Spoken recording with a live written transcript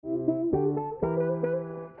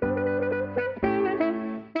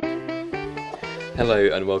Hello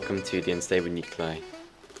and welcome to The Unstable Nuclei,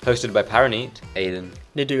 hosted by Paraneet, Aidan,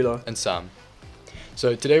 Nidula. and Sam.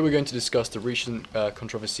 So today we're going to discuss the recent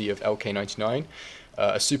controversy of LK99,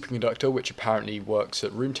 a superconductor which apparently works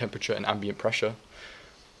at room temperature and ambient pressure.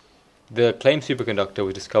 The claimed superconductor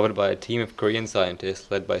was discovered by a team of Korean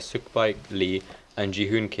scientists led by Sukbaik Lee and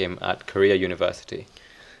Jihoon Kim at Korea University.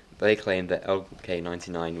 They claimed that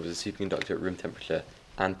LK99 was a superconductor at room temperature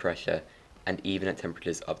and pressure, and even at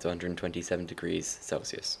temperatures up to 127 degrees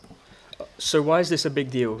Celsius. So why is this a big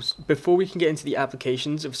deal? Before we can get into the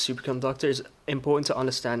applications of superconductors, it's important to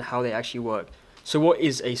understand how they actually work. So what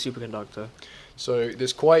is a superconductor? So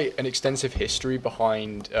there's quite an extensive history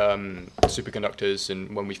behind superconductors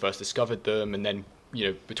and when we first discovered them, and then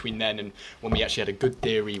between then and when we actually had a good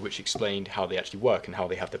theory which explained how they actually work and how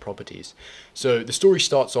they have their properties. So the story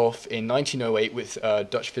starts off in 1908 with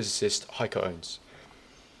Dutch physicist Heike Oens.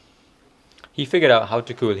 He figured out how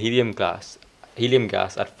to cool helium gas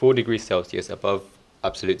at 4 degrees Celsius above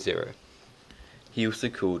absolute zero. He also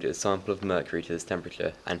cooled a sample of mercury to this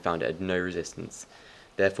temperature and found it had no resistance,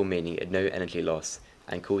 therefore meaning it had no energy loss,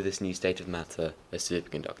 and called this new state of matter a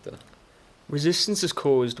superconductor. Resistance is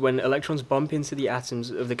caused when electrons bump into the atoms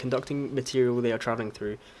of the conducting material they are traveling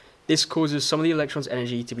through. This causes some of the electrons'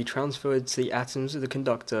 energy to be transferred to the atoms of the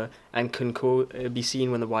conductor and can be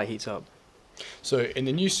seen when the wire heats up. So in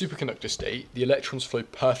the new superconductor state, the electrons flow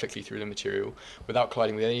perfectly through the material without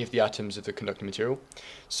colliding with any of the atoms of the conducting material.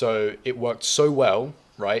 So it worked so well,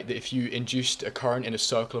 right, that if you induced a current in a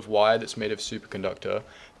circle of wire that's made of superconductor,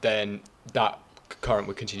 then that current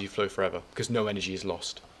would continue to flow forever because no energy is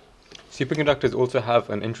lost. Superconductors also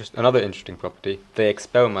have another interesting property. They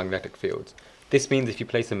expel magnetic fields. This means if you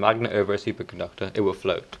place a magnet over a superconductor, it will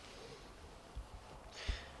float.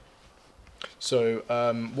 So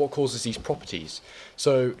what causes these properties?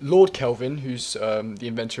 So Lord Kelvin, who's the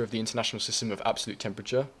inventor of the International System of Absolute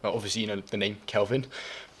Temperature, obviously the name Kelvin,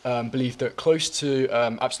 believed that close to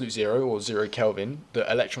absolute zero or 0 Kelvin, the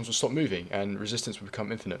electrons will stop moving and resistance will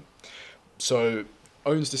become infinite. So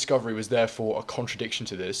Owen's discovery was therefore a contradiction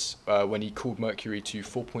to this when he cooled mercury to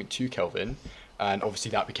 4.2 Kelvin, and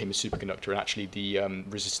obviously that became a superconductor, and actually the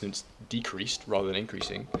resistance decreased rather than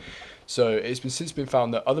increasing. So it's since been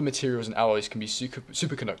found that other materials and alloys can be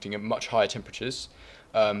superconducting at much higher temperatures,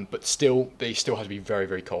 but they still have to be very,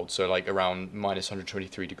 very cold, so like around minus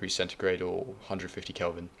 123 degrees centigrade or 150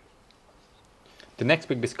 Kelvin. The next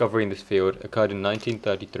big discovery in this field occurred in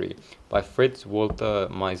 1933 by Fritz Walter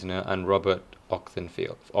Meissner and Robert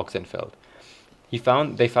Oxenfeld.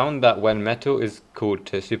 They found that when metal is cooled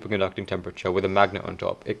to superconducting temperature with a magnet on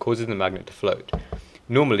top, it causes the magnet to float.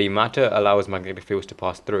 Normally, matter allows magnetic fields to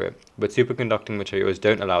pass through it, but superconducting materials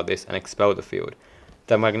don't allow this and expel the field.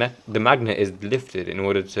 The magnet is lifted in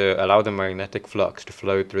order to allow the magnetic flux to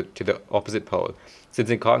flow through to the opposite pole, since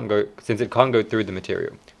it can't go through the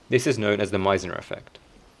material. This is known as the Meissner effect.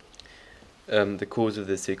 The cause of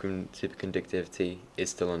the superconductivity is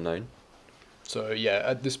still unknown. So yeah,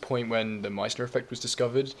 at this point when the Meissner effect was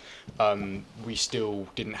discovered, we still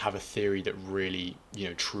didn't have a theory that really,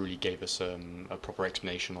 truly gave us a proper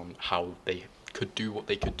explanation on how they could do what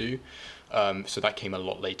they could do. So that came a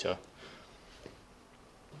lot later.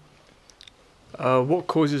 What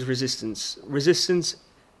causes resistance? Resistance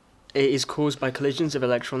is caused by collisions of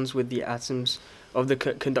electrons with the atoms of the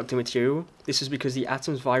conducting material. This is because the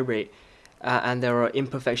atoms vibrate and there are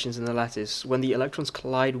imperfections in the lattice. When the electrons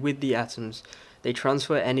collide with the atoms, they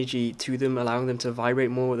transfer energy to them, allowing them to vibrate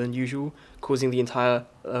more than usual, causing the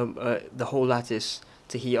whole lattice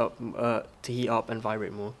to heat up and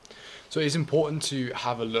vibrate more. So it's important to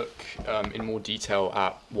have a look in more detail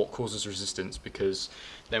at what causes resistance, because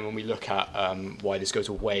then when we look at why this goes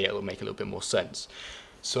away, it'll make a little bit more sense.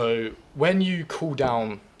 So when you cool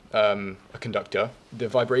down a conductor, the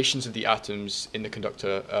vibrations of the atoms in the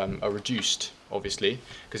conductor are reduced, obviously,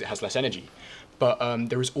 because it has less energy. But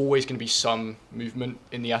there is always going to be some movement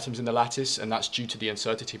in the atoms in the lattice, and that's due to the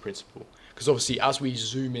uncertainty principle. Because obviously, as we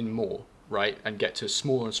zoom in more, right, and get to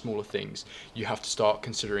smaller and smaller things, you have to start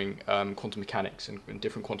considering quantum mechanics and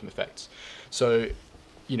different quantum effects. So,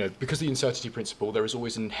 because of the uncertainty principle, there is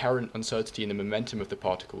always inherent uncertainty in the momentum of the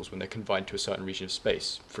particles when they're confined to a certain region of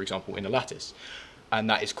space, for example, in a lattice. And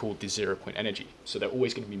that is called the 0-point energy. So they're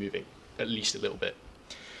always going to be moving, at least a little bit.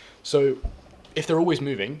 So if they're always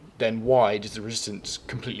moving, then why does the resistance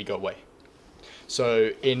completely go away?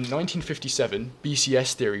 So in 1957,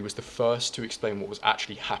 BCS theory was the first to explain what was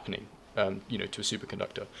actually happening to a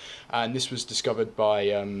superconductor. And this was discovered by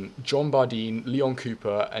John Bardeen, Leon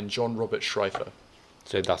Cooper, and John Robert Schrieffer.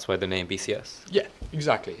 So that's why the name BCS. Yeah,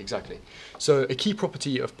 exactly. So a key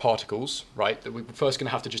property of particles, right, that we're first going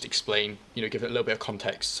to have to just explain, give it a little bit of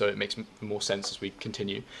context so it makes more sense as we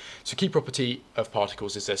continue. So key property of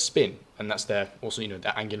particles is their spin, and that's their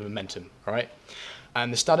angular momentum, all right?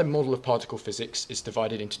 And the standard model of particle physics is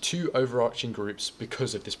divided into two overarching groups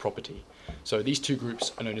because of this property. So these two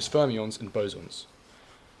groups are known as fermions and bosons.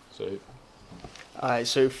 So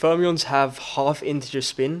fermions have half integer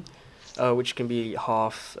spin, which can be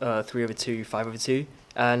half 3/2, 5/2.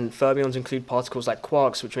 And fermions include particles like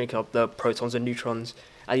quarks, which make up the protons and neutrons,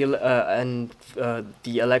 and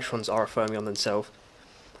the electrons are a fermion themselves.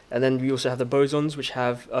 And then we also have the bosons, which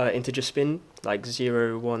have integer spin, like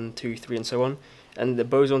 0, 1, 2, 3, and so on. And the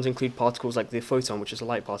bosons include particles like the photon, which is a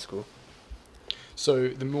light particle. So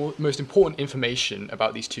the most important information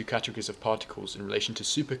about these two categories of particles in relation to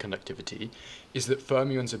superconductivity is that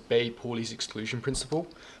fermions obey Pauli's exclusion principle,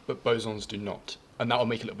 but bosons do not. And that will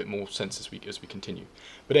make a little bit more sense as we continue.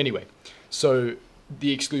 But anyway, so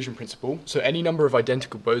the exclusion principle, so any number of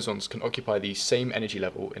identical bosons can occupy the same energy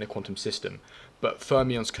level in a quantum system, but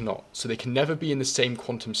fermions cannot. So they can never be in the same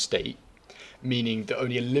quantum state, meaning that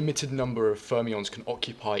only a limited number of fermions can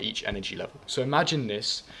occupy each energy level. So imagine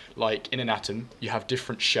this, like in an atom, you have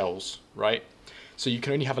different shells, right? So you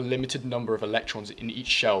can only have a limited number of electrons in each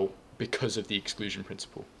shell because of the exclusion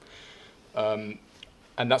principle. And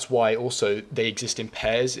that's why also they exist in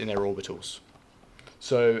pairs in their orbitals.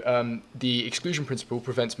 So the exclusion principle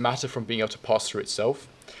prevents matter from being able to pass through itself.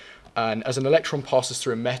 And as an electron passes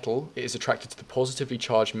through a metal, it is attracted to the positively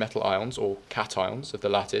charged metal ions, or cations, of the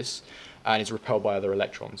lattice, and is repelled by other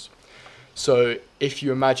electrons. So if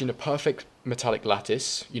you imagine a perfect metallic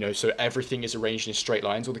lattice, so everything is arranged in straight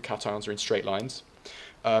lines, all the cations are in straight lines.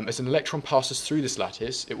 As an electron passes through this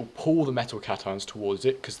lattice, it will pull the metal cations towards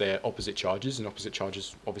it because they're opposite charges, and opposite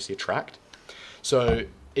charges obviously attract. So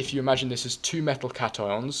if you imagine this as two metal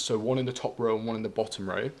cations, so one in the top row and one in the bottom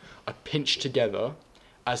row, are pinched together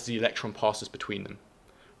as the electron passes between them,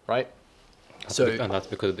 right? And that's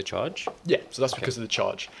because of the charge? Yeah, so that's because of the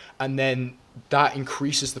charge. And then that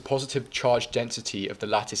increases the positive charge density of the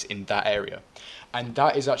lattice in that area. And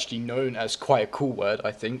that is actually known as, quite a cool word,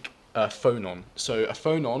 I think, a phonon. So a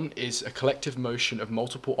phonon is a collective motion of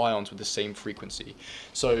multiple ions with the same frequency.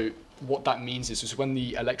 So what that means is when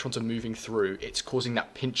the electrons are moving through, it's causing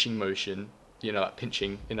that pinching motion, that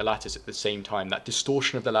pinching in the lattice at the same time. That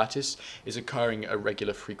distortion of the lattice is occurring at a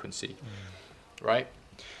regular frequency, right?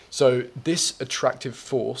 So this attractive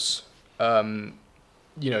force, of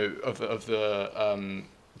the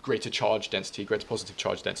greater charge density, greater positive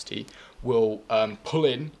charge density, will pull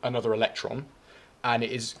in another electron, and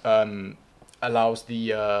it is allows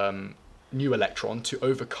the new electron to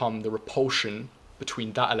overcome the repulsion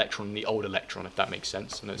between that electron and the old electron, if that makes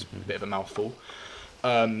sense. I know it's a bit of a mouthful.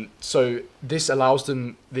 So this allows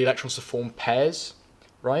the electrons to form pairs,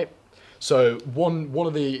 right? So one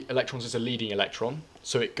of the electrons is a leading electron,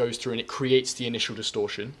 so it goes through and it creates the initial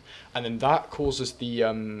distortion, and then that causes the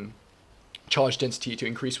charge density to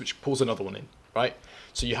increase, which pulls another one in, right?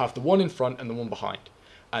 So you have the one in front and the one behind,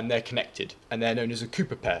 and they're connected, and they're known as a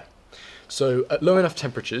Cooper pair. So at low enough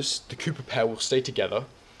temperatures, the Cooper pair will stay together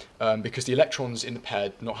because the electrons in the pair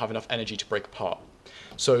do not have enough energy to break apart.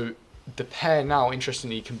 So the pair now,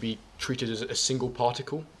 interestingly, can be treated as a single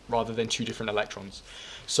particle rather than two different electrons.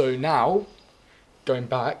 So now, going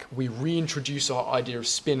back, we reintroduce our idea of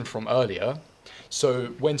spin from earlier. So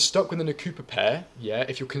when stuck within a Cooper pair,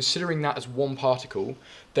 if you're considering that as one particle,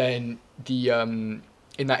 then in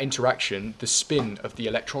that interaction, the spin of the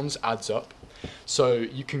electrons adds up. So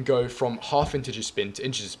you can go from half integer spin to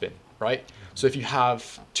integer spin, right? So if you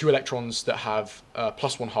have two electrons that have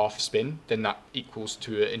plus 1/2 spin, then that equals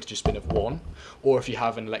to an integer spin of 1. Or if you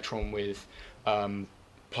have an electron with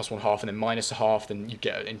plus 1/2 and then minus 1/2, then you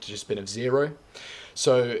get an integer spin of 0.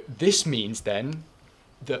 So this means then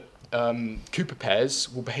that Cooper pairs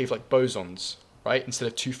will behave like bosons, right, instead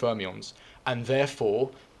of two fermions, and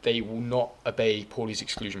therefore they will not obey Pauli's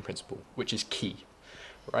exclusion principle, which is key,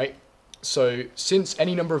 right? So since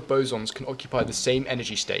any number of bosons can occupy the same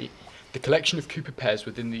energy state, the collection of Cooper pairs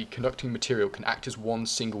within the conducting material can act as one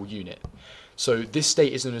single unit. So this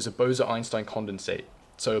state is known as a Bose-Einstein condensate.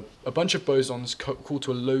 So a bunch of bosons cooled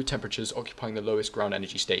to low temperatures occupying the lowest ground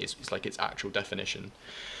energy state is like its actual definition.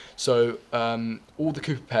 So all the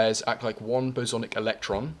Cooper pairs act like one bosonic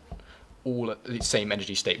electron, all at the same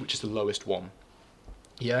energy state, which is the lowest one.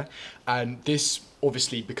 Yeah, and this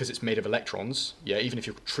obviously, because it's made of electrons, even if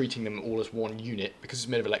you're treating them all as one unit, because it's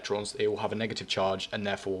made of electrons, they all have a negative charge, and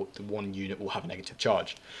therefore the one unit will have a negative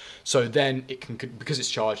charge. So then it can, because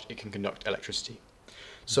it's charged, it can conduct electricity.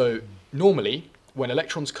 So normally, when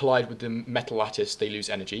electrons collide with the metal lattice, they lose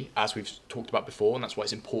energy, as we've talked about before, and that's why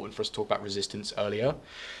it's important for us to talk about resistance earlier.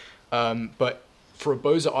 But for a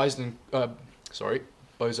Bose-Einstein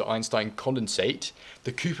condensate,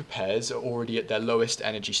 the Cooper pairs are already at their lowest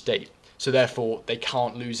energy state. So therefore, they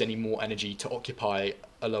can't lose any more energy to occupy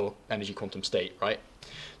a lower energy quantum state, right?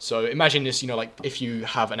 So imagine this, like if you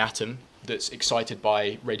have an atom that's excited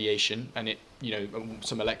by radiation and it,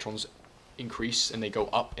 some electrons increase and they go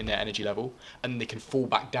up in their energy level, and they can fall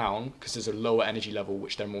back down because there's a lower energy level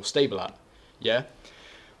which they're more stable at, yeah?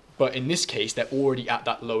 But in this case, they're already at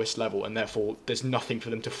that lowest level, and therefore there's nothing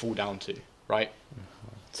for them to fall down to, right?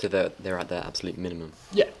 So they're at their absolute minimum.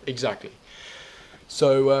 Yeah, exactly.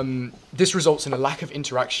 So this results in a lack of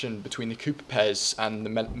interaction between the Cooper pairs and the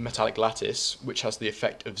metallic lattice, which has the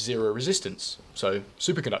effect of zero resistance. So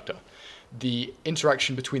superconductor. The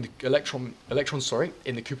interaction between the electrons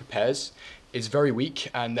in the Cooper pairs is very weak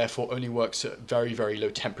and therefore only works at very, very low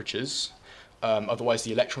temperatures. Otherwise,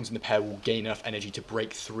 the electrons in the pair will gain enough energy to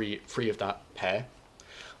break free of that pair.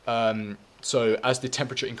 So as the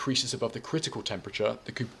temperature increases above the critical temperature,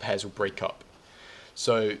 the Cooper pairs will break up.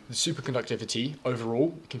 So the superconductivity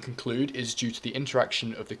overall, we can conclude, is due to the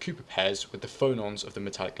interaction of the Cooper pairs with the phonons of the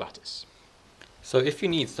metallic lattice. So if you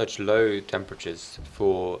need such low temperatures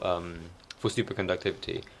for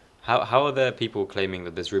superconductivity, how are there people claiming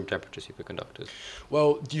that there's room temperature superconductors?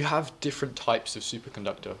 Well, you have different types of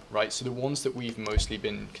superconductor, right? So the ones that we've mostly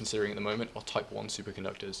been considering at the moment are type 1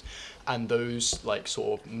 superconductors, and those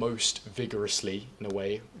sort of most vigorously, in a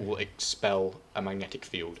way, will expel a magnetic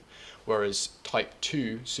field. Whereas type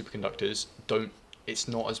 2 superconductors it's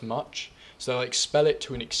not as much. So they'll expel it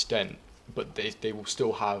to an extent, but they will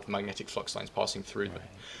still have magnetic flux lines passing through them.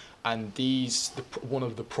 And one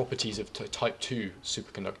of the properties of type 2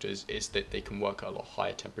 superconductors is that they can work at a lot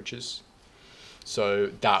higher temperatures. So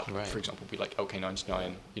that, for example, would be like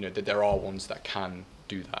LK99, that there are ones that can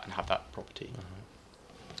do that and have that property.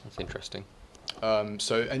 That's interesting.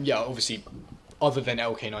 Obviously, other than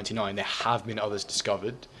LK99, there have been others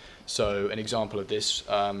discovered. So an example of this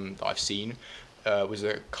that I've seen was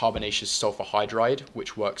a carbonaceous sulfur hydride,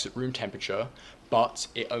 which works at room temperature, but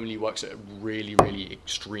it only works at really, really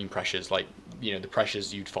extreme pressures, like, the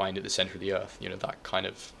pressures you'd find at the center of the Earth, that kind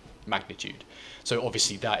of magnitude. So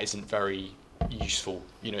obviously that isn't very useful,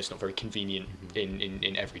 it's not very convenient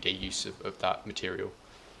in everyday use of that material.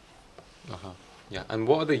 Yeah, and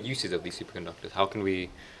what are the uses of these superconductors?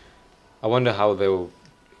 I wonder how they'll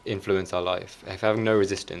influence our life. If having no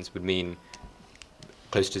resistance would mean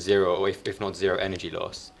close to zero, or if not zero energy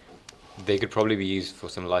loss, they could probably be used for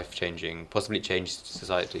some life-changing, possibly change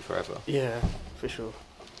society forever. Yeah, for sure.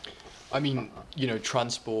 I mean,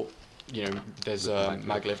 transport, there's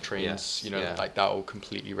maglev trains, that will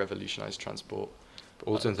completely revolutionize transport. But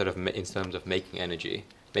also in terms of making energy,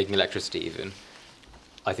 making electricity even,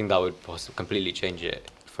 I think that would completely change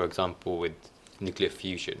it. For example, with nuclear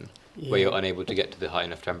fusion, where you're unable to get to the high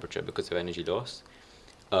enough temperature because of energy loss.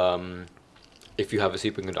 If you have a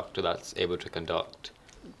superconductor that's able to conduct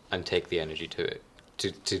and take the energy to it,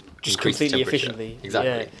 to just increase the completely temperature. Efficiently.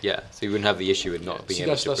 Exactly. Yeah. So you wouldn't have the issue with not being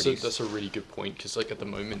able to produce. That's a really good point, because at the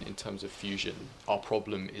moment in terms of fusion, our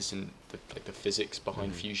problem isn't the physics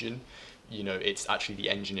behind fusion. It's actually the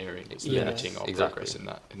engineering. It's limiting our progress in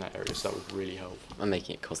that area. So that would really help. And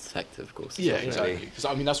making it cost effective, of course. Yeah, exactly. Because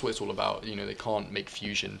that's what it's all about. They can't make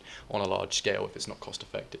fusion on a large scale if it's not cost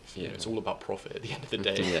effective. It's all about profit at the end of the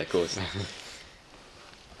day. Yeah, of course.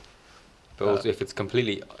 But also, if it's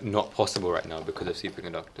completely not possible right now because of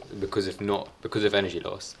superconductors, because of energy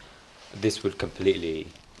loss, this would completely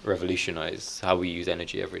revolutionize how we use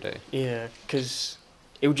energy every day. Yeah, because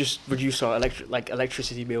it would just reduce our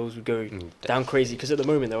electricity bills would go down crazy. Because at the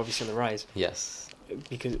moment they're obviously on the rise. Yes.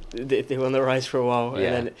 Because they were on the rise for a while,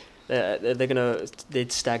 and then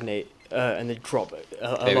they'd stagnate and they'd drop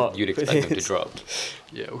a lot. You'd expect them to drop.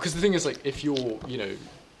 Yeah, because the thing is, if you're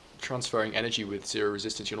transferring energy with zero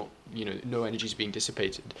resistance, you're not, no energy is being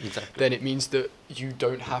dissipated. Exactly. Then it means that you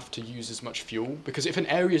don't have to use as much fuel, because if an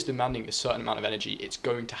area is demanding a certain amount of energy, it's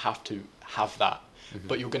going to have that,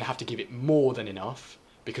 but you're going to have to give it more than enough,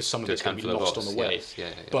 because some of it's going to be lost on the way. Yes.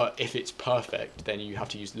 Yeah. But if it's perfect, then you have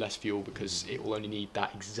to use less fuel, because it will only need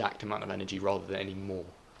that exact amount of energy rather than any more.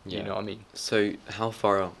 Yeah. You know what I mean? So how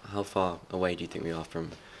far away do you think we are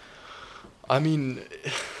from? I mean,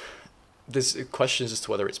 there's questions as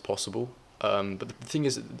to whether it's possible. But the thing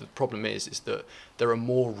is, the problem is that there are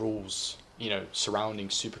more rules, surrounding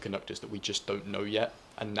superconductors that we just don't know yet.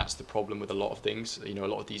 And that's the problem with a lot of things. A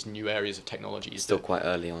lot of these new areas of technology is still quite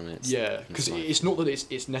early on. Because it's not that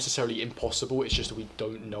it's necessarily impossible. It's just that we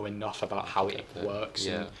don't know enough about how it works.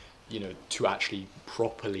 Yeah. And, to actually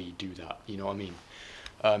properly do that. You know what I mean?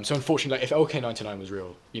 So unfortunately, like, if LK99 was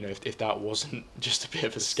real, if that wasn't just a bit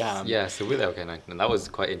of a scam. Yeah, so with LK99, that was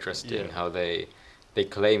quite interesting how they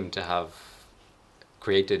claimed to have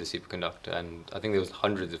created a superconductor, and I think there was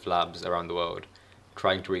hundreds of labs around the world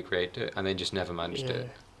trying to recreate it, and they just never managed it.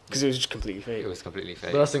 Because it was just completely fake. It was completely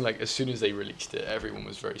fake. But that's the thing, like, as soon as they released it, everyone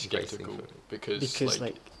was very skeptical because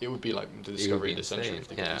like it would be like the discovery of the century if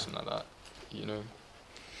they could do something like that,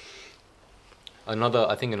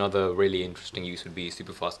 I think another really interesting use would be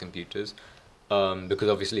super fast computers, because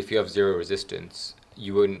obviously if you have zero resistance,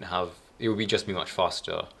 it would just be much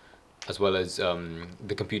faster, as well as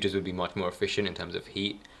the computers would be much more efficient in terms of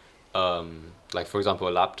heat. Like for example, a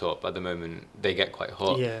laptop at the moment, they get quite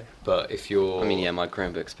hot. Yeah. But if you're... I mean, my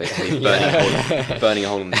Chromebook's basically burning a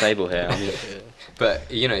hole in the table here. But,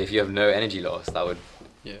 if you have no energy loss, that would...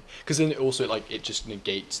 Yeah, because then also, like, it just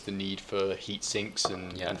negates the need for heat sinks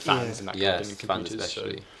and fans and that kind of thing in computers. Fans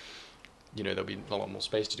especially. So, there'll be a lot more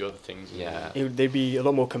space to do other things. They'd be a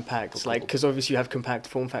lot more compact, because obviously you have compact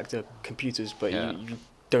form factor computers, but you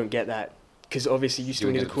don't get that, because obviously you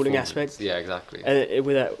still need the cooling aspect. Yeah, exactly.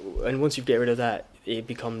 And once you get rid of that, it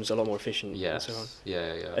becomes a lot more efficient. Yes. And so on.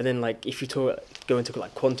 Yeah. And then, like, if you go into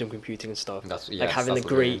like quantum computing and stuff, having the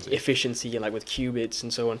great efficiency and like with qubits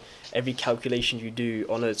and so on, every calculation you do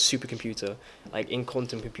on a supercomputer, like in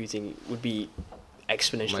quantum computing, would be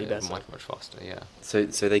exponentially better. Much faster. Yeah. So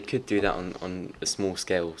they could do that on a small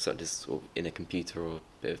scale, such as sort of in a computer or a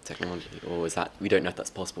bit of technology, or is that we don't know if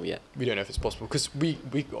that's possible yet? We don't know if it's possible because we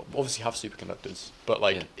obviously have superconductors, but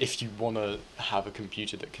if you want to have a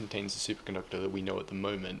computer that contains the superconductor that we know at the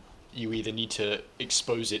moment, you either need to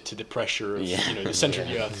expose it to the pressure of the center of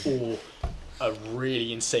the Earth or a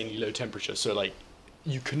really insanely low temperature. So like,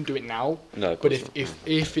 you couldn't do it now. No, but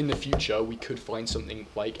if in the future we could find something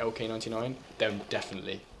like LK99, then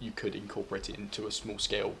definitely you could incorporate it into a small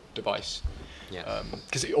scale device. Yeah.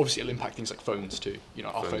 Because obviously it'll impact things like phones too.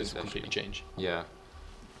 Our phones will completely change. Yeah.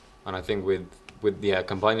 And I think with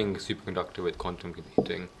combining superconductor with quantum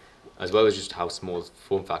computing, as well as just how small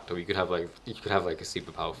form factor, you could have like a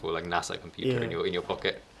super powerful like NASA computer in your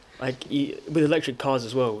pocket. Like with electric cars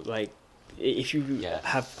as well. Like if you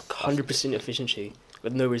have 100% efficiency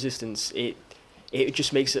with no resistance, it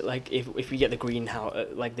just makes it like if we get the green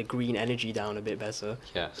the green energy down a bit better,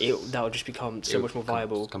 that would just become so much more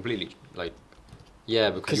viable. Completely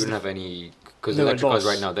because you wouldn't have any, because electric cars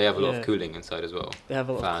right now they have a lot of cooling inside as well. They have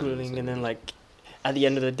a lot of cooling, and then like at the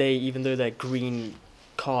end of the day, even though they're green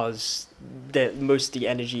cars, most of the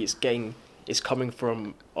energy it's getting is coming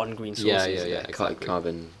from on-green sources. Exactly.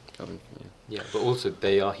 Carbon. Yeah, but also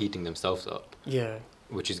they are heating themselves up. Yeah.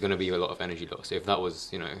 Which is going to be a lot of energy loss. So if that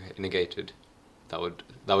was, negated, that would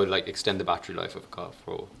like extend the battery life of a car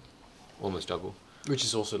for almost double. Which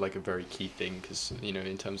is also like a very key thing because,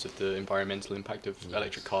 in terms of the environmental impact of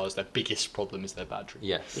electric cars, their biggest problem is their battery.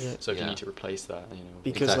 Yes. Yeah. So if you need to replace that,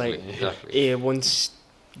 Because once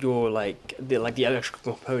you're the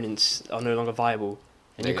electrical components are no longer viable,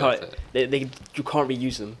 and you can't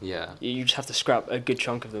reuse them. Yeah. You just have to scrap a good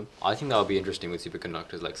chunk of them. I think that would be interesting with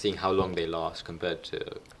superconductors, like seeing how long they last compared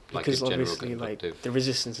to because a general obviously conductive. the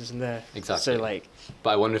resistance isn't there. Exactly. So but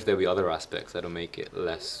I wonder if there'll be other aspects that'll make it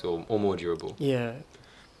less or more durable. Yeah.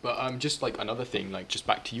 But just like another thing, like just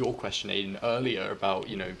back to your question, Aiden, earlier about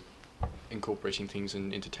incorporating things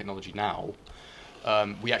into technology now.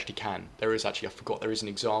 We actually can. There is an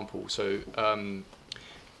example. So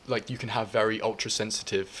you can have very ultra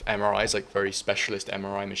sensitive MRIs, like very specialist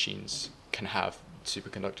MRI machines can have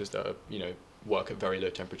superconductors that are, work at very low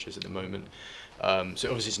temperatures at the moment. So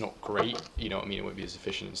obviously it's not great, it won't be as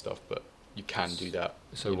efficient and stuff, but you can do that.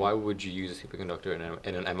 So why would you use a superconductor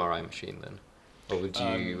in an MRI machine then? Or would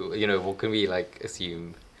you, what can we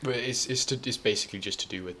assume? But it's basically just to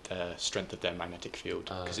do with the strength of their magnetic field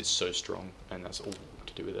because it's so strong, and that's all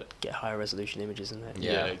to do with it. Get higher resolution images in there.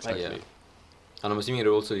 Yeah, exactly. And I'm assuming it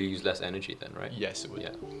would also use less energy then, right? Yes, it would.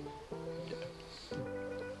 Yeah.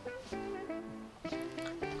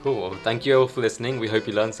 Cool. Well, thank you all for listening. We hope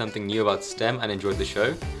you learned something new about STEM and enjoyed the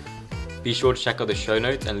show. Be sure to check out the show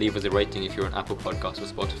notes and leave us a rating if you're on Apple Podcasts or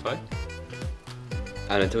Spotify.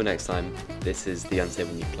 And until next time, this is The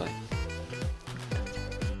Unstable Nuclei.